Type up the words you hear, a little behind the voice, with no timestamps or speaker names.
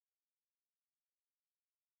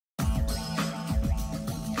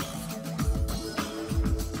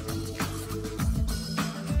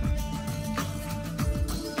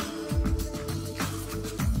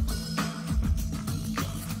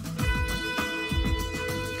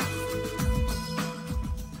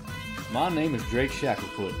My name is Drake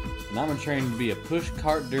Shacklefoot, and I'm in training to be a push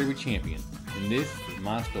cart derby champion, and this is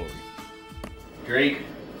my story. Drake,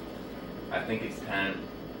 I think it's time.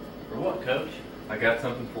 For what, Coach? I got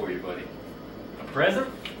something for you, buddy. A present?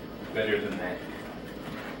 Better than that.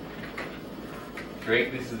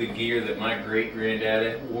 Drake, this is the gear that my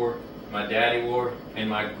great-granddaddy wore, my daddy wore, and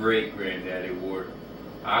my great-granddaddy wore.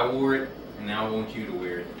 I wore it, and now I want you to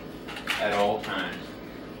wear it. At all times.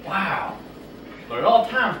 Wow. But at all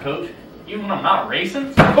times, Coach, even when I'm not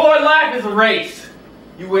racing? Boy, life is a race.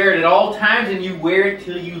 You wear it at all times, and you wear it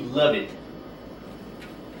till you love it.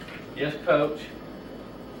 Yes, Coach.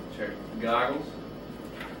 Check the goggles,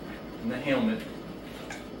 and the helmet,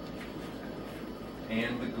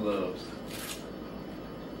 and the gloves.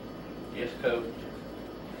 Yes, Coach.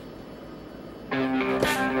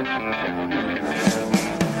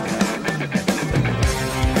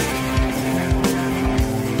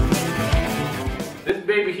 This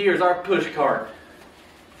baby here is our push cart.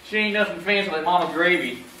 She ain't nothing fancy like Mama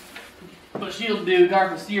Gravy, but she'll do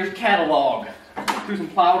Garth Sears catalog. Threw some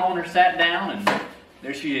plywood on her, sat down, and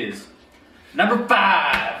there she is. Number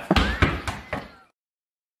 5.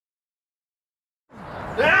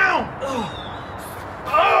 Down!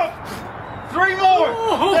 Up! 3 more!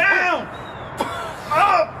 Down!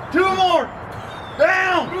 Up! 2 more!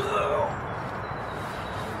 Down!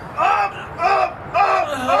 Up!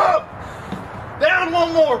 Down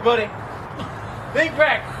 1 more, buddy. Think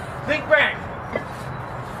back. Think back.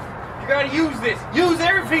 You gotta use this. Use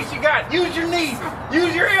every piece you got. Use your knees.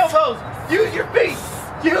 Use your elbows. Use your feet.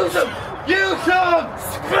 Use them. Use them.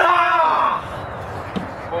 Ah!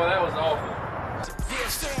 Boy, that was awful.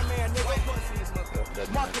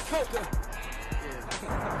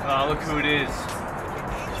 Look who it is.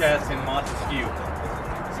 Chaz and Montesquieu.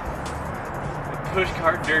 The push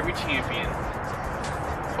cart derby champion.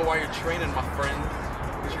 But while you're training, my friend,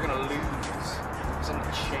 because you're gonna lose. Because I'm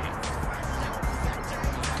the champ.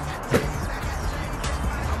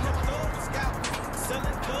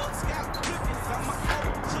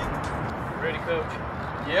 Ready, Coach?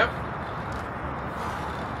 Yep.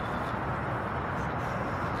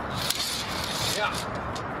 Yeah.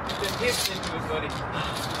 Get them hips into it, buddy.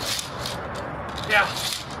 Yeah.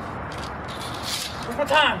 Where's my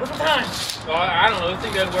time? Where's my time? Well, I don't know. This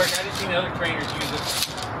thing doesn't work. I just seen other trainers use it.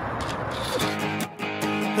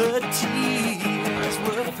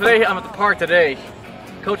 Well, today, I'm at the park today.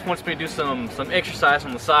 Coach wants me to do some exercise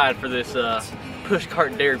on the side for this push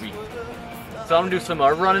cart derby. So I'm gonna do some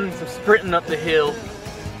running, some sprinting up the hill,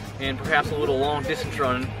 and perhaps a little long distance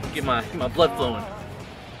running to get my blood flowing. All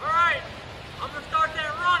right, I'm gonna start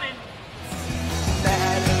that running.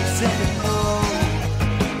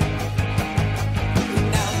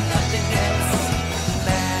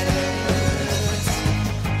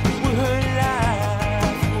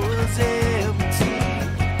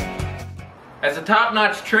 As a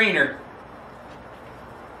top-notch trainer,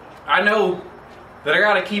 I know that I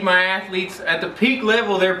gotta keep my athletes at the peak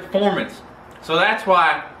level of their performance. So that's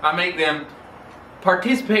why I make them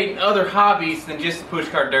participate in other hobbies than just the push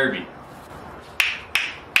cart derby.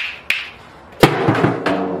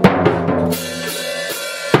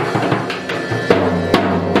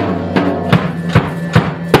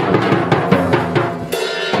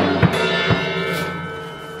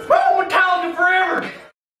 Woo, Metallica forever!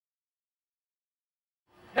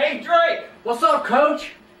 Hey Drake, what's up,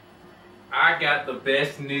 Coach? I got the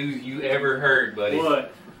best news you ever heard, buddy.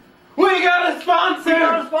 What? We got a sponsor! You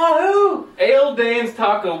got a spot who? El Dan's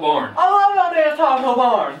Taco Barn. I love El Dan's Taco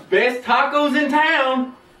Barn. Best tacos in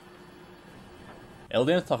town. El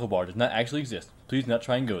Dan's Taco Bar does not actually exist. Please do not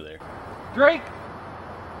try and go there. Drake,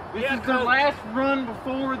 this Yeah, is the Coach. last run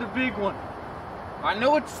before the big one. I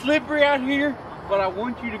know it's slippery out here, but I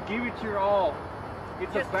want you to give it your all.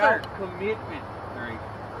 It's Yes, about sir. commitment, Drake.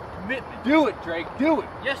 Commitment. Do it, Drake. Do it.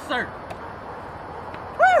 Yes, sir.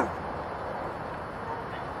 Woo!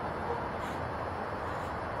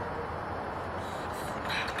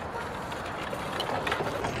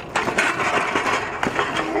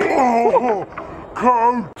 Oh,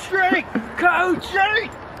 Coach! Drake! Coach!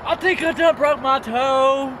 Drake! I think I done broke my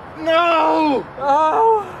toe. No!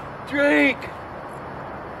 Oh, Drake.